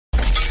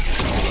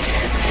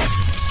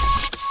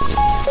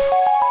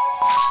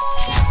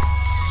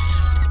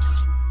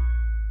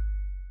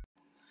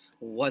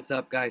What's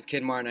up, guys?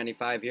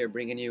 KidMar95 here,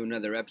 bringing you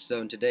another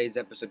episode. In today's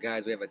episode,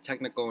 guys, we have a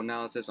technical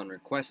analysis on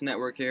Request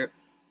Network here.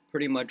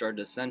 Pretty much our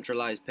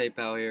decentralized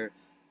PayPal here.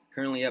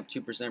 Currently up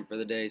 2% for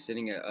the day,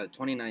 sitting at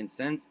 29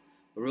 cents.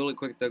 But really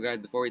quick, though, guys,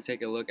 before we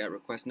take a look at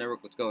Request Network,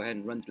 let's go ahead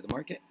and run through the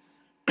market.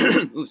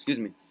 Ooh, excuse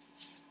me.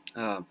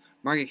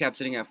 Market cap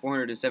sitting at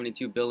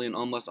 472 billion,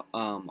 almost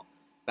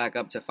back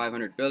up to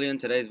 500 billion.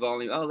 Today's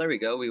volume, oh, there we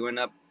go. We went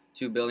up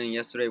 2 billion.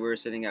 Yesterday, we were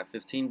sitting at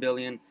 15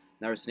 billion.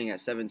 Now we're sitting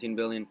at 17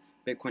 billion.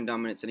 Bitcoin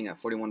dominant sitting at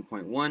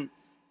 41.1.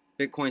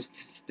 Bitcoin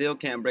still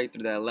can't break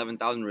through that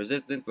 11,000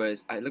 resistance, but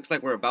it looks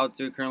like we're about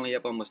to. Currently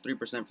up almost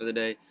 3% for the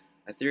day.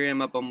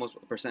 Ethereum up almost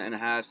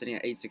 1.5%, sitting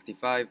at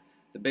 865.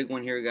 The big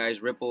one here,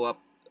 guys, Ripple up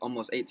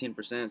almost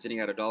 18%, sitting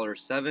at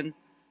 $1.07.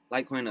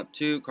 Litecoin up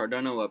 2,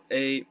 Cardano up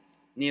 8,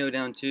 Neo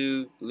down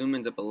 2,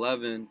 Lumen's up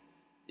 11,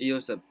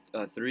 EOS up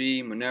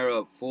 3,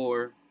 Monero up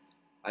 4,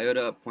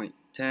 IOTA up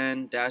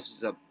 0.10, Dash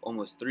is up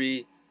almost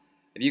 3.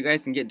 If you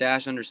guys can get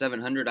Dash under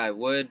 700, I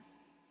would.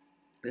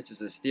 This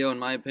is a steal in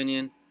my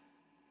opinion.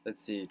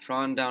 Let's see,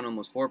 Tron down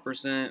almost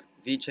 4%,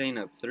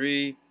 VeChain up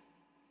 3,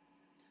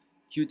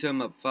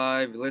 Qtum up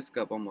 5, Lisk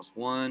up almost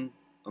 1,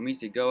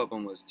 Omisi Go up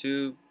almost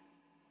 2,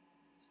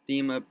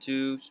 Steam up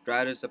 2,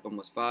 Stratus up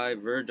almost 5,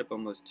 Verge up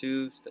almost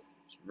 2,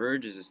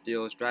 Verge is a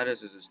steal,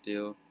 Stratus is a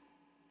steal,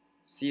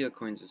 Sia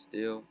Coin's a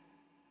steal.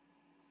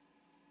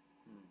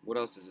 What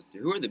else is a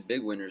steal? Who are the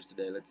big winners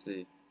today? Let's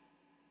see.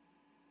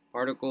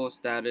 Particle,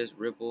 Status,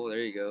 Ripple, there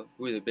you go.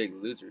 Who are the big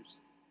losers?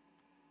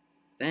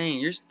 Dang,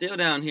 you're still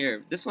down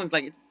here. This one's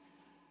like,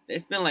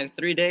 it's been like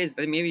 3 days,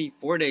 maybe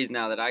 4 days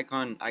now that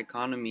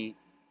Economy,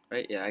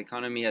 right? Yeah,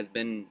 Economy has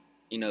been,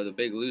 the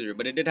big loser,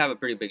 but it did have a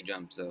pretty big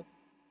jump, so.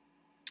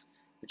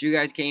 But you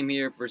guys came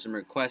here for some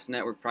Request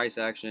Network price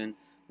action.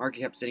 Market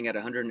cap sitting at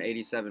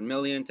 187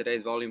 million.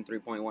 Today's volume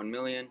 3.1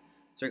 million.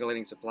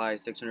 Circulating supply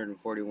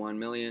 641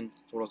 million.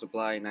 Total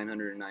supply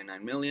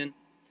 999 million.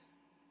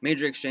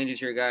 Major exchanges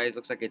here, guys.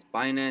 Looks like it's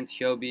Binance,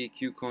 Huobi,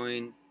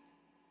 KuCoin,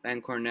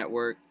 Bancor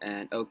Network,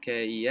 and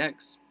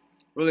OKEX.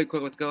 Really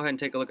quick, let's go ahead and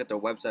take a look at their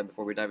website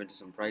before we dive into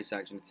some price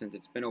action, since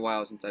it's been a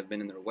while since I've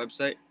been in their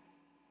website.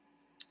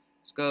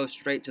 Let's go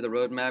straight to the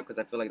roadmap because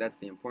I feel like that's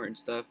the important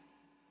stuff.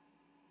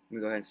 Let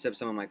me go ahead and sip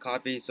some of my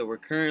coffee. So we're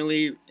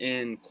currently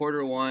in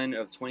Q1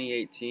 of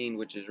 2018,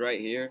 which is right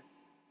here.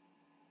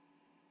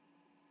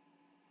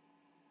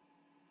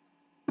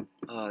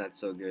 Oh,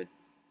 that's so good.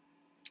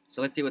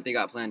 So let's see what they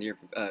got planned here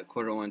for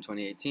Q1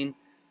 2018.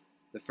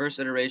 The first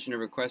iteration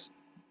of Request,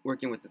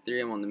 working with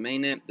Ethereum on the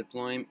mainnet,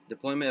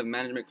 deployment of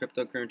management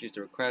cryptocurrencies to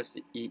Request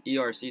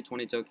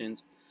ERC20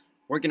 tokens,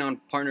 working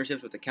on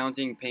partnerships with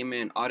accounting,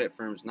 payment, and audit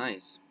firms.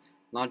 Nice.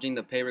 Launching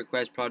the Pay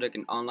Request project,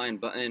 an online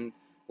button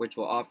which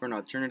will offer an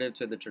alternative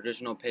to the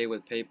traditional pay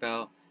with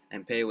PayPal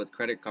and pay with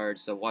credit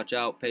cards. So watch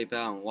out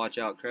PayPal and watch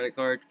out credit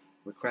card.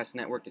 Request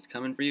Network is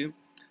coming for you.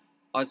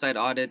 Outside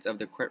audits of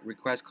the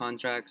Request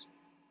contracts,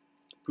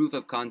 proof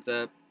of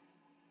concept,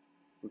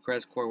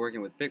 Request Core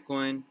working with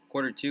Bitcoin.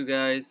 Q2,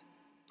 guys.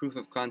 Proof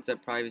of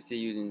concept privacy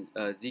using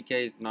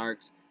ZKs,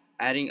 NARCs,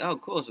 adding, oh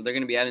cool, so they're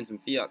going to be adding some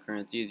fiat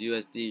currencies,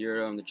 USD,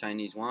 Euro, and the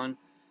Chinese Yuan.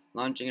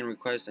 Launching a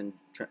request and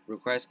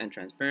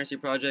transparency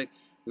project.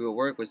 We will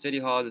work with city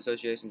halls,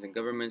 associations, and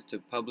governments to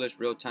publish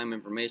real-time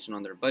information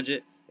on their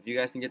budget. If you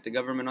guys can get the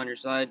government on your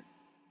side,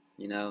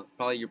 you're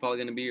probably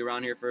going to be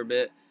around here for a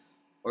bit.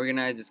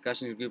 Organize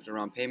discussion groups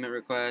around payment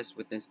requests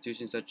with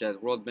institutions such as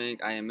World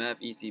Bank, IMF,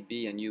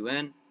 ECB, and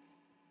UN.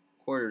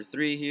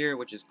 Q3 here,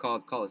 which is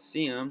called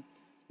Coliseum.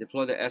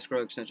 Deploy the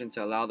escrow extension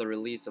to allow the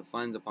release of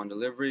funds upon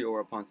delivery or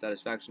upon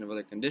satisfaction of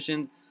other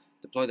conditions.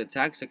 Deploy the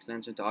tax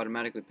extension to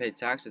automatically pay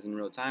taxes in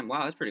real time.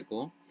 Wow, that's pretty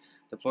cool.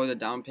 Deploy the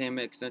down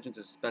payment extension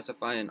to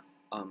specify an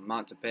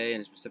amount to pay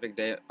and a specific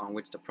day on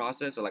which to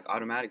process, so like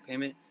automatic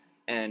payment.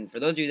 And for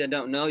those of you that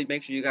don't know,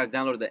 make sure you guys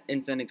download the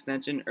Instant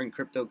extension, earn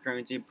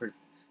cryptocurrency,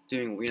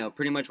 doing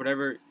pretty much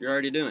whatever you're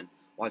already doing.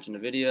 Watching a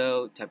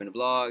video, typing a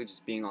blog,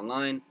 just being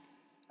online.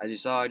 As you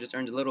saw, I just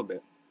earned a little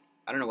bit.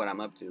 I don't know what I'm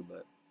up to,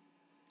 but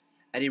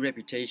adding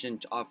reputation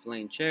to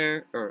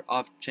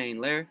off-chain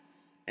layer,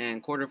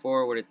 and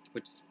Q4,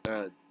 which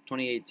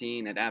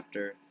 2018, and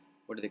after,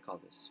 what do they call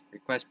this?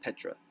 Request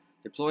Petra.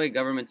 Deploy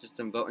government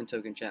system vote and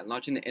token chat.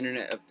 Launching the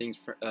Internet of Things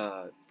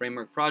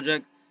framework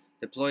project.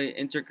 Deploy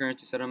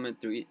intercurrency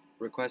settlement through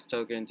Request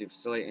token to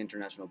facilitate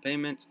international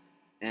payments,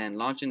 and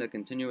launching the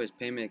continuous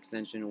payment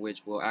extension,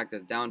 which will act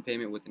as down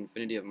payment with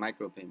infinity of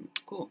micropayments.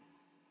 Cool.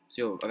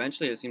 So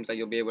eventually, it seems like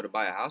you'll be able to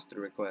buy a house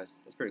through Request.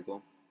 That's pretty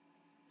cool.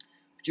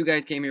 But you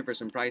guys came here for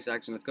some price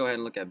action. Let's go ahead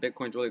and look at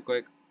Bitcoins really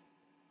quick.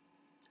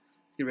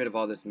 Let's get rid of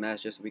all this mess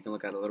just so we can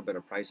look at a little bit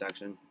of price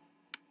action.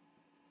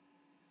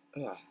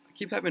 I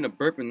keep having to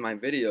burp in my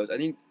videos. I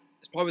think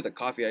it's probably the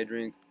coffee I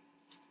drink.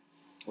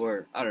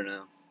 Or, I don't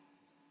know.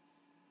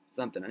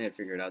 Something. I need to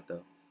figure it out,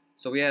 though.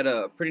 So we had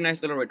a pretty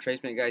nice little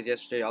retracement, guys,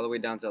 yesterday, all the way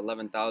down to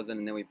 11,000.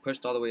 And then we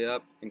pushed all the way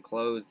up and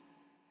closed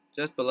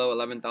just below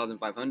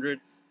 11,500.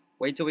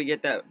 Wait till we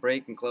get that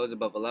break and close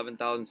above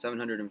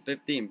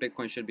 11,750, and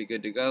Bitcoin should be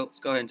good to go. Let's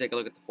go ahead and take a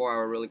look at the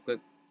 4-hour really quick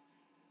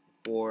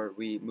before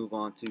we move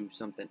on to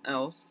something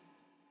else.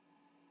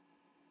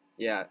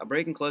 yeah, a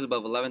break and close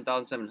above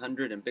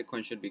 11,700 and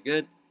Bitcoin should be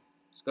good.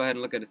 Let's go ahead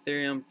and look at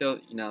Ethereum.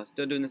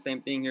 Still doing the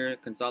same thing here,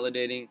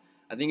 consolidating.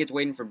 I think it's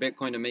waiting for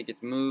Bitcoin to make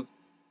its move.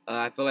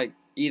 I feel like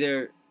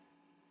either,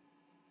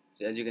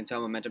 as you can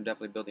tell, momentum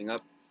definitely building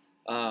up.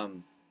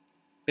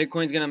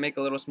 Bitcoin's going to make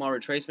a little small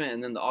retracement,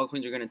 and then the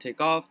altcoins are going to take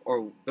off,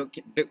 or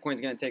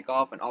Bitcoin's going to take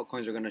off, and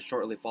altcoins are going to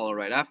shortly follow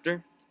right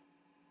after.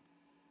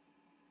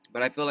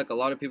 But I feel like a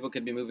lot of people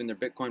could be moving their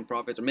Bitcoin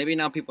profits, or maybe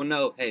now people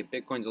know, hey,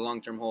 Bitcoin's a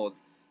long-term hold,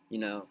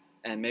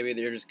 and maybe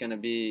they're just going to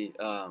be,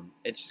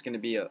 it's just going to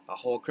be a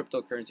whole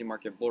cryptocurrency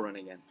market bull run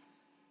again.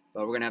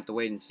 But we're going to have to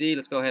wait and see.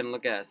 Let's go ahead and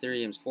look at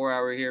Ethereum's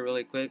 4-hour here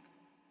really quick.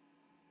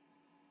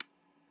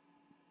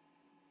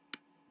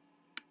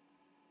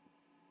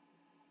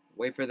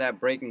 Wait for that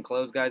break and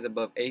close, guys,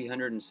 above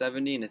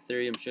 870, and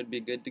Ethereum should be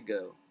good to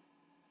go.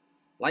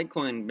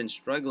 Litecoin been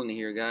struggling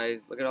here, guys.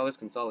 Look at all this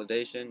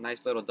consolidation.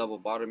 Nice little double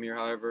bottom here,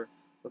 however.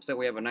 Looks like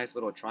we have a nice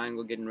little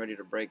triangle getting ready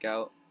to break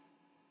out.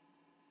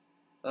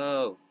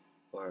 Oh,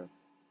 or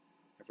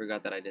I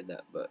forgot that I did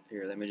that. But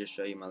here, let me just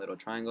show you my little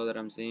triangle that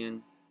I'm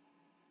seeing.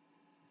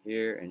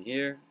 Here and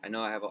here. I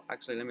know I have,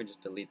 actually, let me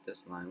just delete this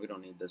line. We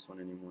don't need this one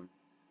anymore.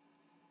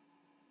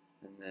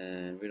 And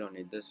then we don't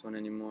need this one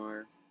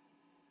anymore.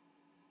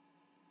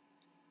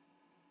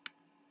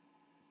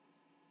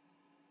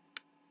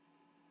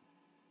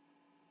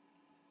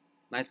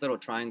 Nice little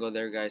triangle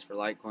there, guys, for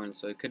Litecoin,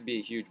 so it could be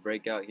a huge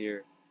breakout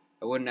here.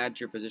 I wouldn't add to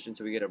your position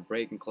until we get a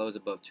break and close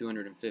above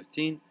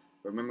 215.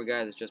 But remember,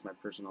 guys, it's just my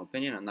personal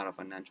opinion. I'm not a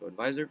financial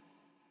advisor.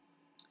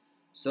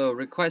 So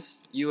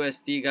request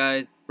USD,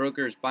 guys.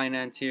 Broker is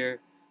Binance here.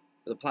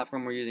 The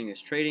platform we're using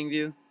is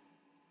TradingView.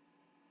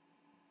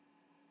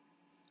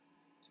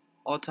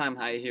 All-time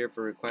high here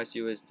for request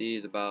USD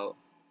is about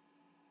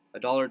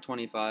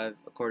 $1.25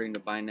 according to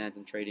Binance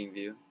and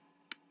TradingView.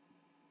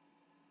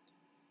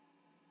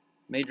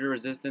 Major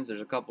resistance, there's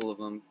a couple of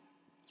them.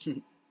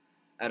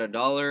 At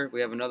 $1,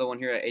 we have another one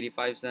here at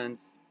 85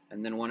 cents,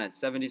 and then one at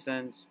 70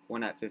 cents,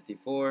 one at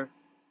 54,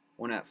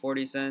 one at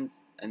 40 cents,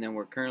 and then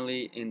we're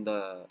currently in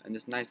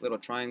this nice little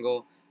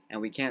triangle, and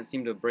we can't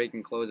seem to break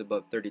and close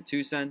above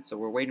 32 cents. So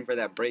we're waiting for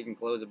that break and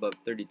close above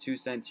 32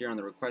 cents here on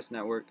the request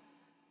network.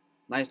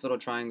 Nice little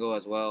triangle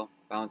as well.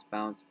 Bounce,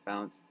 bounce,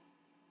 bounce.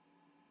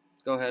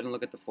 Let's go ahead and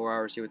look at the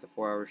 4-hour, see what the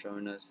 4-hour is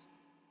showing us.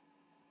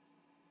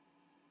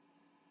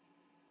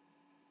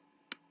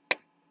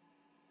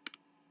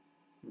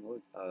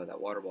 That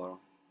water bottle.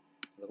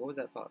 What was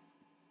that pop?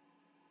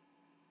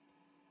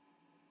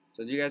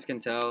 So as you guys can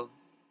tell,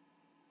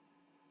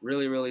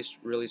 really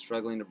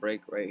struggling to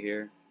break right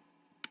here.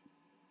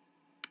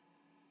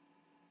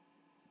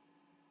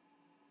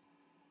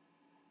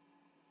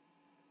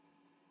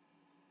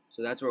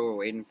 So that's what we're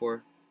waiting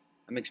for.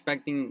 I'm going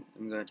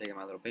to take out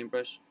my little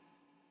paintbrush.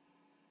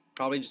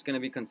 Probably just going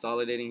to be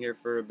consolidating here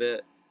for a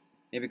bit.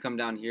 Maybe come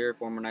down here,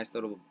 form a nice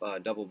little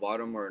double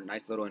bottom or a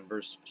nice little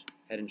inverse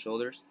head and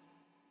shoulders.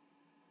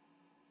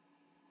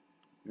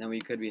 And then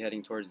we could be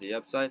heading towards the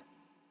upside.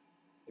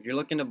 If you're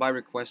looking to buy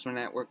request on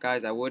network,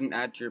 guys, I wouldn't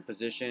add to your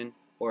position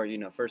or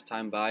first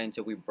time buy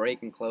until we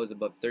break and close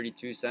above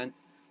 32 cents.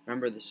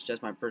 Remember, this is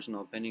just my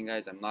personal opinion,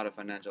 guys. I'm not a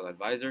financial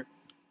advisor.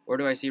 Where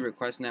do I see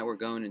request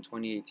network going in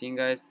 2018,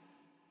 guys?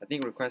 I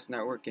think request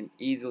network can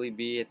easily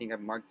be, I think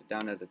I've marked it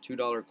down as a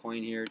 $2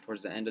 coin here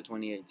towards the end of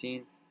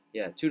 2018.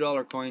 Yeah,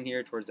 $2 coin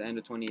here towards the end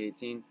of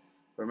 2018.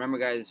 But remember,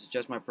 guys, this is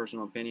just my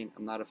personal opinion.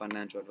 I'm not a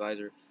financial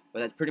advisor. But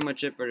that's pretty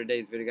much it for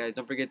today's video, guys.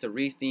 Don't forget to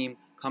re-steam,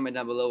 comment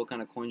down below what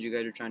kind of coins you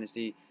guys are trying to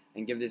see,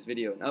 and give this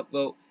video an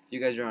upvote. If you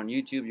guys are on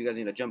YouTube, you guys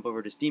need to jump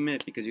over to Steam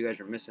it because you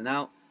guys are missing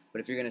out. But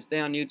if you're going to stay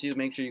on YouTube,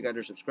 make sure you guys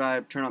are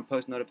subscribed, turn on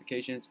post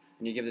notifications,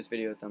 and you give this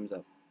video a thumbs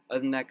up.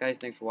 Other than that, guys,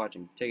 thanks for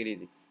watching. Take it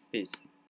easy. Peace.